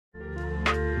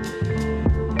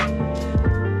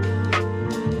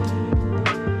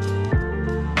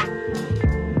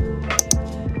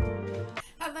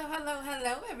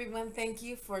and thank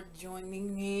you for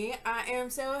joining me. I am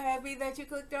so happy that you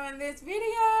clicked on this video.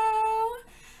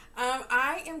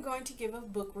 I am going to give a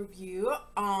book review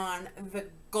on The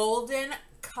Golden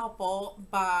Couple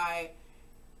by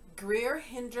Greer,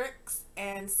 Hendricks,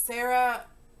 and Sarah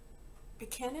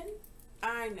Pekkanen.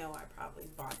 I know I probably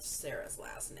botched Sarah's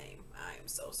last name. I am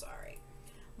so sorry.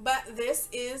 But this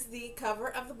is the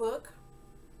cover of the book.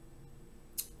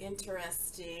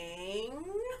 Interesting.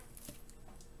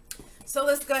 So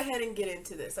let's go ahead and get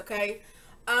into this, okay?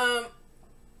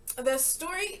 The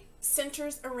story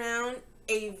centers around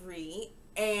Avery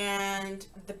and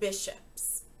the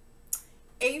Bishops.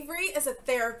 Avery is a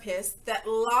therapist that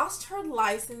lost her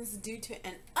license due to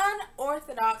an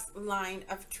unorthodox line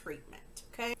of treatment,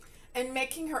 okay? And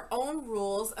making her own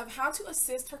rules of how to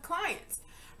assist her clients.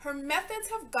 Her methods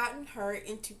have gotten her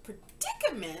into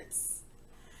predicaments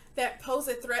that pose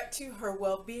a threat to her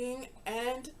well-being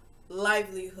and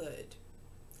livelihood.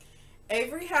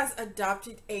 Avery has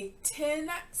adopted a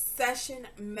 10-session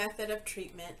method of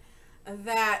treatment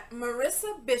that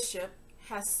Marissa Bishop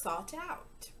has sought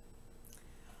out.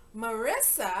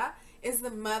 Marissa is the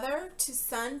mother to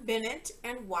son Bennett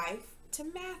and wife to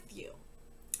Matthew.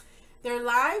 Their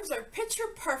lives are picture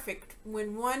perfect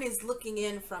when one is looking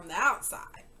in from the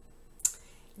outside.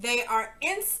 They are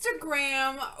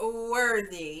Instagram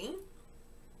worthy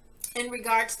in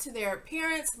regards to their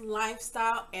appearance,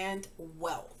 lifestyle, and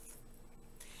wealth.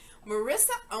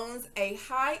 Marissa owns a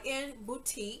high-end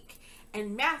boutique,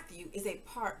 and Matthew is a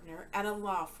partner at a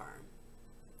law firm.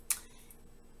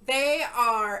 They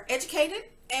are educated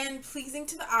and pleasing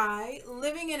to the eye,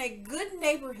 living in a good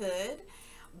neighborhood.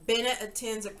 Bennett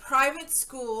attends a private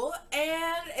school,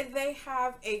 and they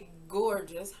have a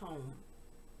gorgeous home.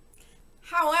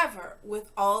 However,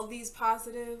 with all these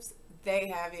positives, they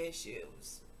have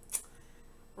issues.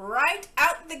 Right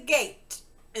out the gate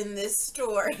in this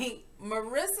story,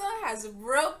 Marissa has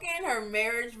broken her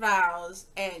marriage vows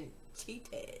and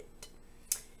cheated.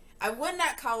 I would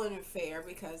not call it an affair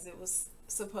because it was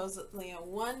supposedly a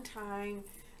one-time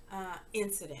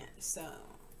incident. So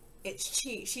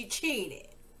she cheated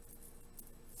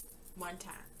one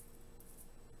time.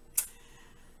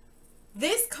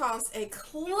 This caused a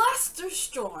cluster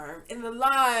storm in the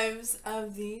lives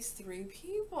of these three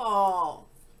people.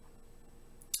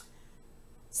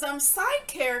 Some side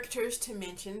characters to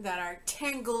mention that are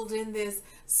tangled in this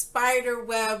spider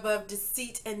web of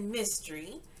deceit and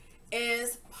mystery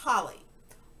is Polly.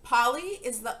 Polly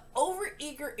is the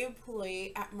overeager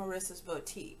employee at Marissa's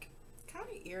boutique. Kind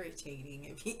of irritating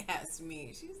if you ask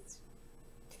me.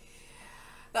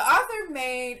 The author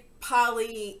made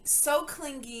Polly so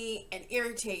clingy and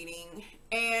irritating,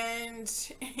 and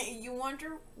you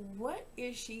wonder, what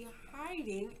is she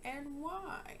hiding and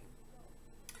why?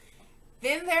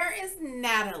 Then there is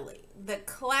Natalie, the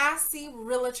classy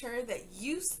realtor that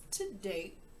used to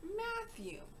date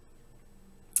Matthew.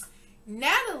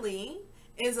 Natalie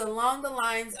is along the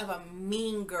lines of a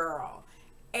mean girl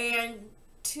and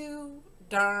too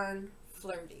darn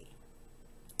flirty.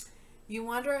 You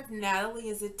wonder if Natalie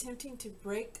is attempting to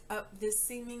break up this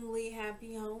seemingly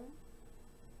happy home?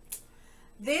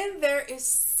 Then there is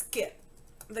Skip,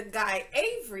 the guy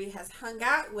Avery has hung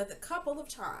out with a couple of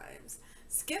times.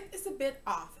 Skip is a bit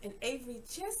off, and Avery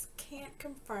just can't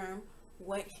confirm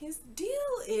what his deal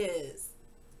is.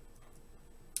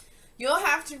 You'll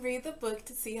have to read the book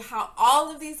to see how all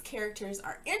of these characters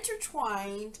are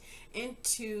intertwined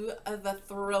into the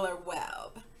thriller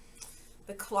web.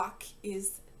 The clock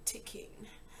is ticking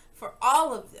for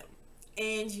all of them,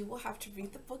 and you will have to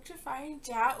read the book to find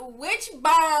out which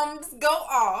bombs go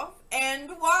off and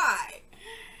why.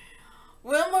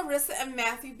 Will Marissa and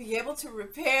Matthew be able to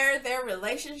repair their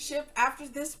relationship after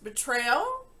this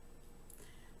betrayal?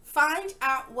 Find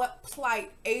out what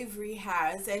plight Avery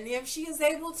has and if she is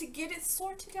able to get it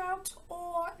sorted out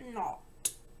or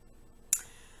not.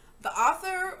 The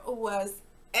author was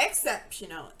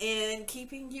exceptional in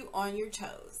keeping you on your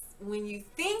toes. When you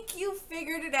think you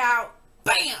figured it out,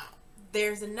 bam!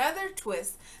 There's another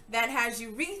twist that has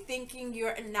you rethinking your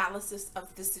analysis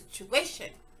of the situation.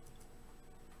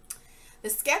 The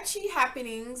sketchy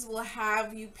happenings will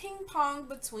have you ping-pong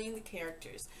between the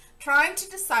characters, trying to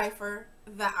decipher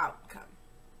the outcome.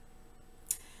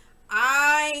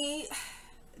 I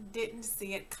didn't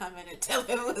see it coming until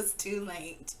it was too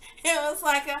late. It was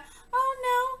like a, oh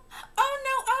no, oh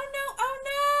no, oh no,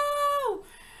 oh no.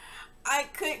 I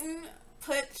couldn't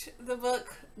put the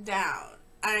book down.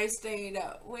 I stayed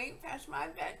up way past my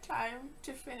bedtime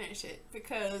to finish it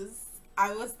because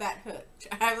I was that hooked.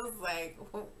 I was like,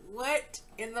 what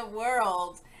in the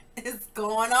world is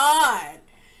going on?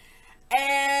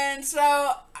 And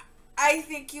so I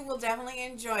think you will definitely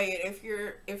enjoy it if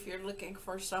you're looking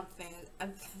for something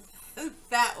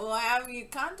that will have you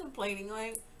contemplating,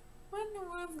 like, what in the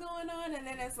world's going on? And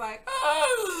then it's like,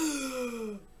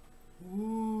 oh,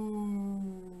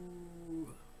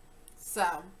 ooh.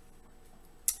 So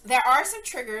there are some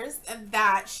triggers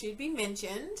that should be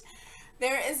mentioned.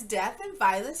 There is death and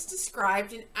violence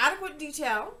described in adequate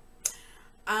detail.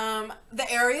 The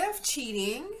area of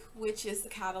cheating, which is the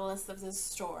catalyst of this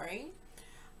story.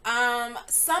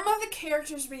 Some of the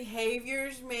characters'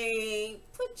 behaviors may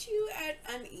put you at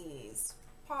unease.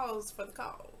 Pause for the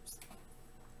cause.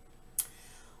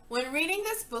 When reading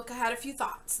this book, I had a few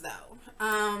thoughts, though.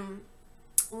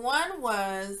 One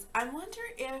was, I wonder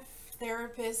if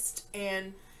therapists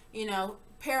and,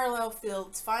 parallel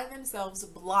fields find themselves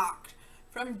blocked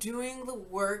from doing the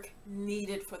work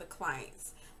needed for the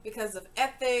clients because of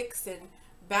ethics and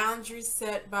boundaries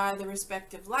set by the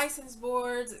respective license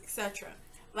boards, etc.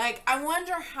 Like, I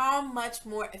wonder how much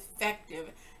more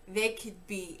effective they could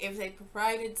be if they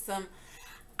provided some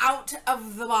out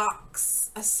of the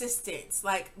box assistance,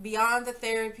 like beyond the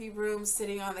therapy room,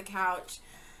 sitting on the couch,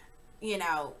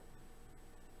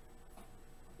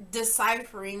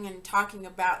 deciphering and talking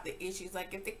about the issues.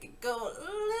 Like, if they could go a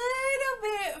little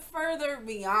bit further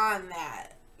beyond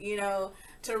that,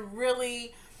 to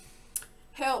really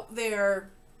help their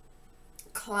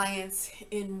clients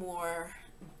in more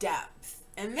depth.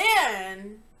 And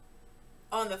then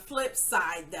on the flip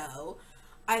side, though,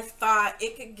 I thought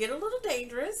it could get a little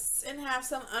dangerous and have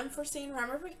some unforeseen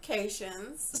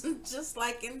ramifications, just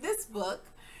like in this book.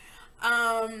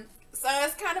 So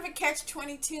it's kind of a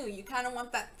catch-22. You kind of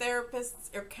want that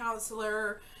therapist or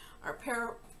counselor or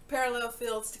parallel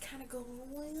fields to kind of go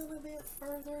a little bit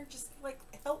further, just like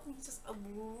help me just a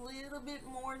little bit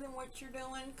more than what you're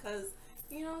doing, because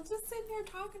just sitting here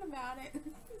talking about it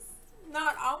is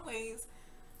not always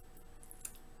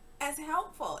as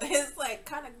helpful. It's like,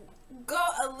 kind of go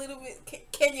a little bit.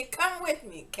 Can you come with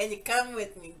me? Can you come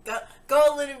with me? Go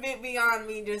a little bit beyond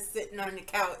me just sitting on the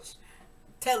couch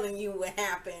telling you what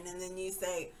happened, and then you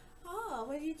say, oh,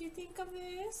 what did you think of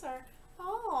this? Or,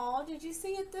 oh, did you see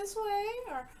it this way?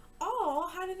 Or, oh,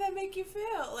 how did that make you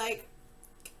feel? Like,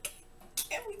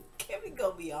 can we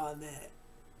go beyond that?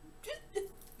 Just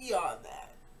beyond that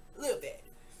a little bit.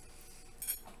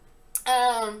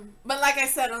 But like I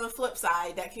said, on the flip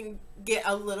side, that can get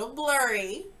a little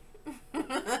blurry,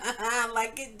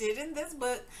 like it did in this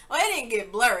book. Well, it didn't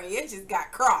get blurry, it just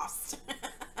got crossed.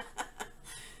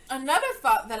 Another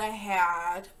thought that I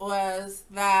had was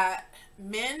that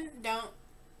men don't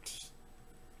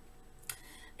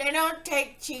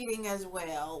take cheating as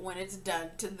well when it's done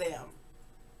to them.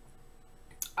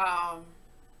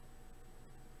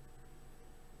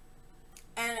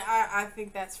 And I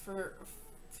think that's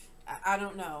I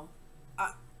don't know.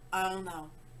 I don't know.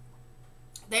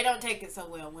 They don't take it so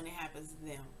well when it happens to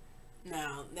them.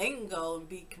 Now, they can go and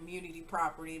be community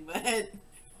property, but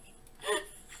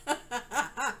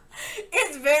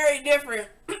it's very different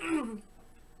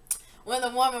when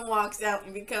the woman walks out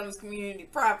and becomes community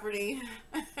property.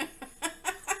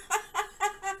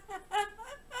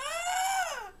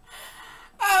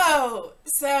 Oh,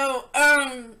 so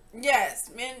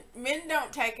yes, men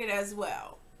don't take it as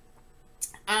well.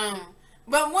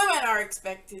 But women are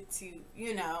expected to,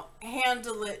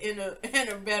 handle it in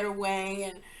a better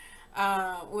way,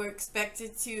 and we're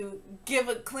expected to give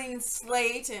a clean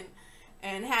slate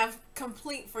and have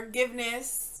complete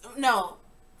forgiveness. No,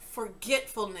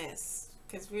 forgetfulness,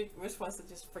 because we're supposed to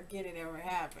just forget it ever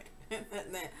happened.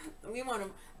 They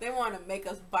want to make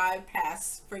us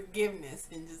bypass forgiveness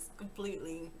and just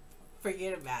completely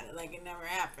forget about it, like it never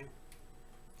happened.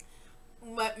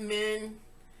 But men,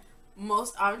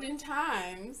 most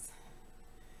oftentimes,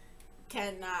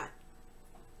 cannot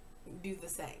do the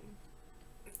same.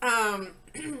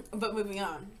 But moving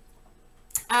on.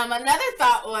 Another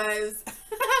thought was,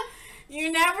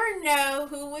 you never know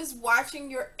who is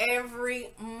watching your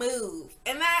every move.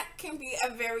 And that can be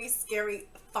a very scary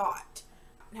thought.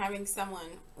 Having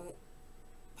someone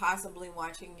possibly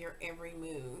watching your every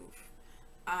move.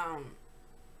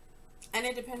 And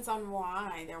it depends on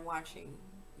why they're watching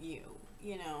you,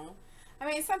 I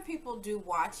mean, some people do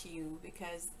watch you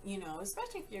because,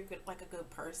 especially if you're good, like a good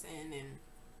person and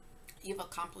you've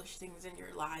accomplished things in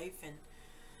your life, and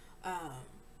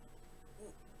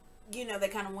they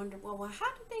kind of wonder, well,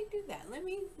 how did they do that? Let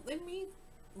me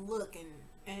look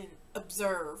and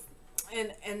observe,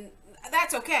 and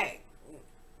that's okay.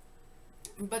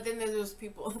 But then there's those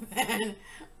people that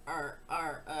are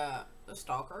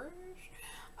stalkers,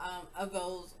 of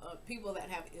those people that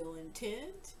have ill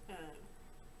intent.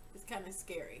 It's kind of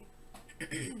scary.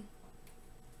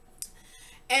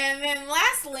 And then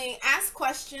lastly, ask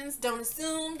questions. Don't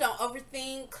assume, don't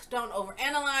overthink, don't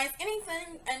overanalyze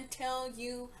anything until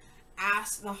you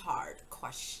ask the hard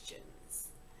questions.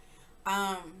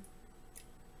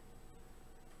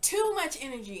 Too much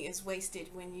energy is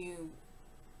wasted when you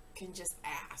can just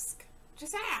ask.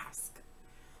 Just ask.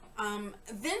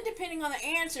 Then depending on the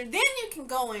answer, then you can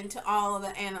go into all of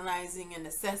the analyzing and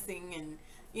assessing and,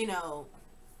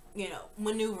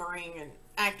 maneuvering and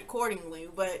act accordingly.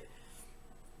 But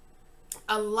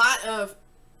a lot of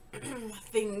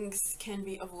things can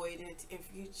be avoided if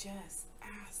you just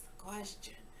ask the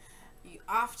question. You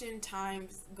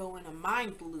oftentimes go in a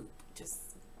mind loop,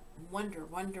 just wonder,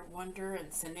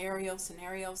 and scenario,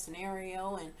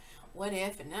 and what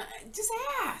if, and just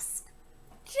ask.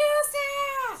 Just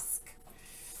ask.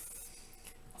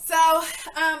 So,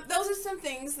 those are some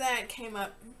things that came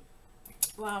up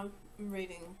while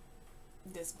reading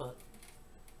this book.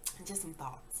 Just some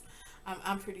thoughts.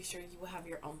 I'm pretty sure you will have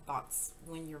your own thoughts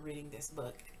when you're reading this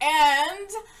book. And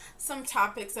some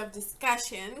topics of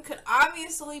discussion could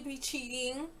obviously be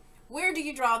cheating. Where do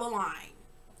you draw the line?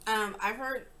 I've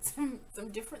heard some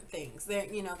different things.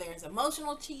 There's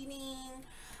emotional cheating.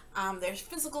 There's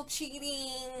physical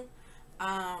cheating.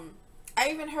 I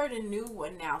even heard a new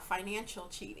one now, financial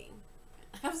cheating.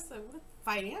 I was like, what?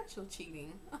 Financial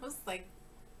cheating? I was like,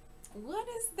 what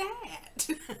is that?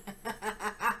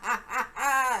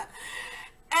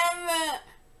 And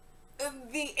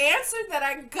the answer that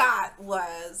I got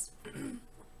was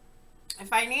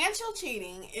financial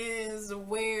cheating is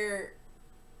where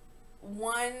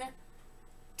one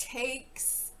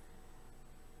takes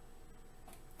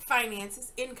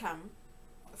finances, income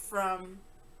from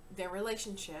their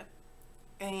relationship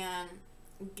and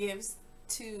gives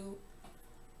to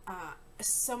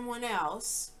someone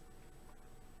else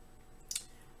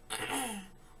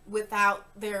without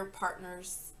their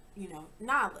partner's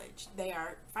knowledge. They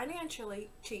are financially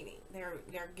cheating.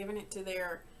 They're giving it to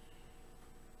their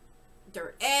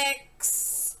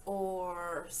ex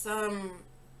or some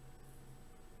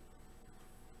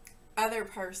other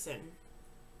person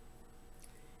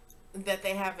that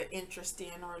they have an interest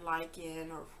in or like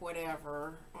in or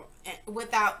whatever,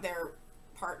 without their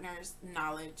partner's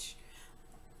knowledge.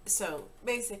 So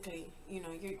basically,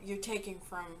 you're taking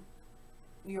from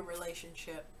your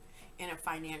relationship in a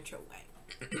financial way.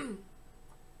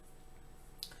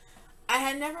 I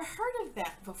had never heard of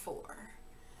that before,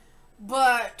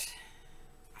 but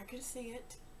I could see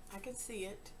it.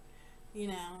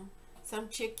 Some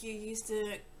chick you used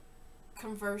to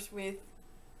converse with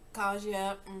calls you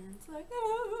up and it's like,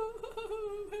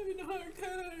 oh, I'm having a hard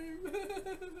time.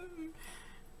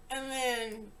 And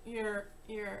then your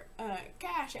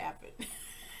cash happened.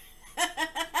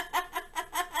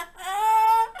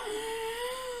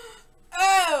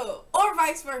 Oh, or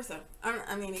vice versa.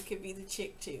 I mean, it could be the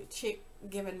chick too. Chick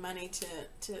giving money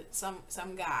to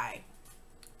some guy.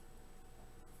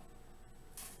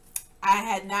 I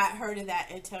had not heard of that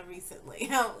until recently.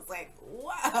 I was like,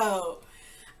 whoa.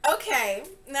 Okay,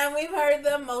 now we've heard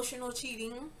the emotional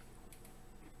cheating.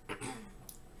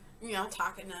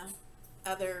 Talking to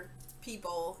other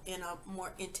people in a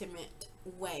more intimate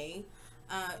way,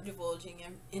 divulging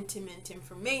intimate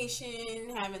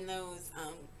information, having those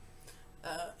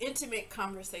intimate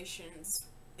conversations,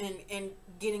 and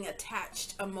getting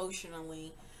attached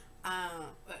emotionally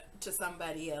to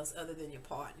somebody else other than your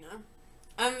partner.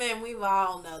 And then we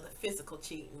all know the physical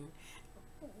cheating.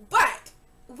 But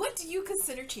what do you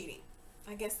consider cheating?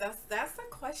 I guess that's the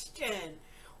question.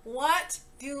 What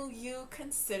do you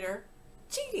consider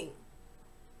cheating?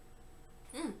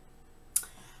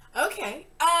 Okay.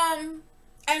 And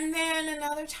then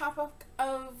another topic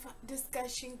of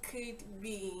discussion could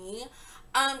be,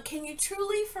 can you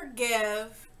truly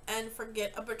forgive and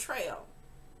forget a betrayal?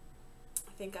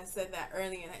 I think I said that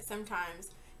earlier, that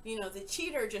sometimes, the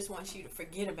cheater just wants you to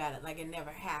forget about it like it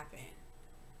never happened.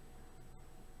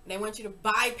 They want you to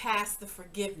bypass the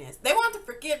forgiveness. They want the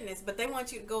forgiveness, but they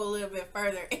want you to go a little bit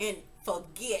further and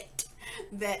forget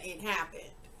that it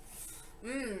happened.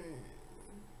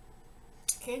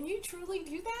 Can you truly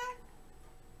do that?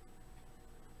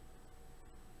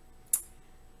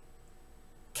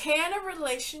 Can a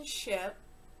relationship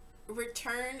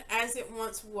return as it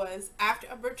once was after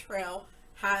a betrayal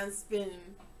has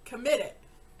been committed?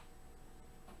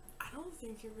 I don't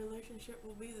think your relationship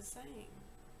will be the same.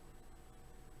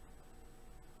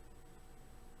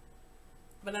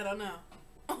 But I don't know.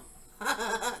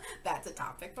 That's a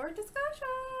topic for discussion.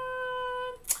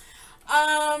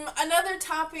 Another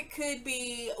topic could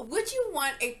be, would you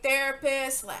want a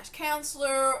therapist /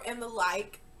 counselor and the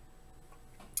like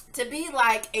to be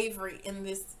like Avery in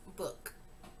this book?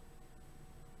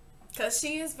 because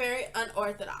she is very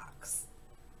unorthodox.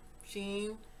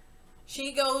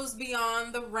 She goes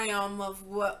beyond the realm of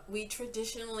what we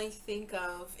traditionally think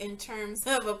of in terms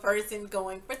of a person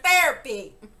going for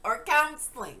therapy or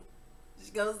counseling.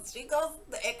 She goes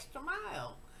the extra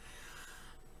mile.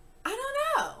 I don't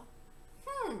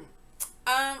know.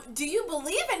 Do you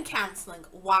believe in counseling?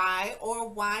 Why or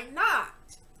why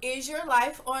not? Is your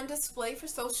life on display for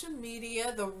social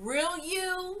media, the real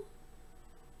you,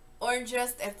 or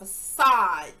just a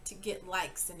facade to get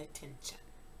likes and attention?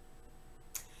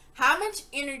 How much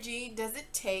energy does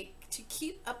it take to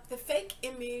keep up the fake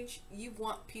image you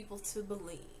want people to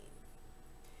believe?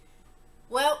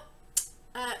 Well,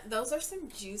 those are some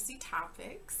juicy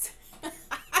topics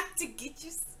to get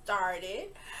you started.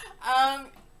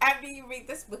 After you read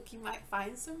this book, you might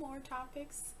find some more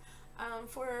topics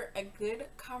for a good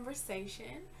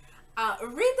conversation.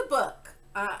 Read the book.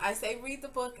 I say read the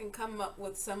book and come up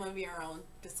with some of your own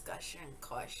discussion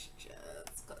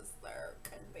questions, because there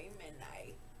can be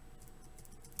many.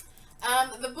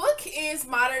 The book is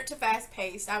moderate to fast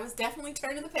paced. I was definitely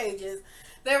turning the pages.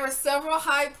 There were several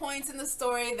high points in the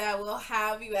story that will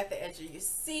have you at the edge of your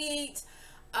seat.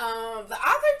 The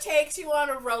author takes you on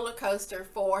a roller coaster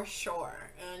for sure.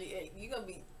 And you're going to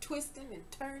be twisting and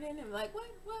turning and like, what?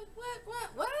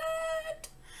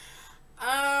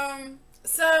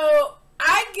 So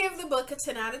I give the book a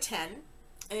 10 out of 10.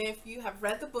 If you have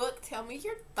read the book, tell me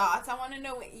your thoughts. I want to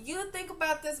know what you think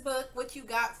about this book, what you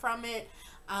got from it,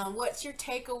 what's your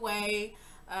takeaway,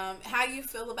 how you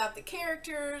feel about the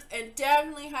characters, and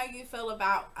definitely how you feel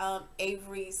about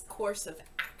Avery's course of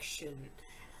action.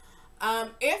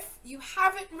 If you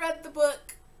haven't read the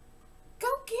book, go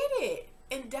get it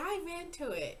and dive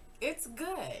into it. It's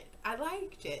good. I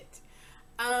liked it.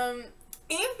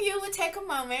 If you would take a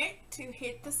moment to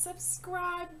hit the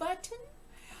subscribe button,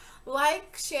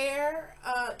 like, share,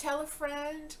 tell a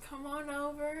friend, come on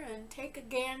over and take a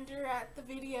gander at the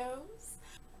videos,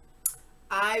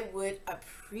 I would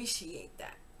appreciate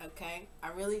that. Okay,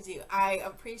 I really do. I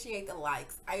appreciate the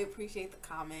likes. I appreciate the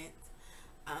comments.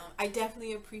 I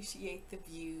definitely appreciate the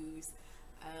views.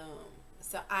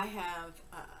 So I have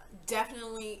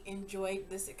definitely enjoyed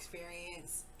this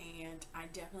experience, and I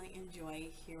definitely enjoy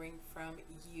hearing from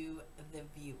you, the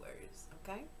viewers.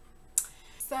 Okay,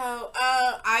 so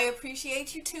I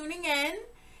appreciate you tuning in,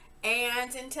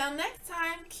 and until next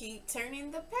time, keep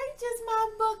turning the pages, my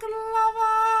book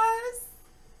lovers.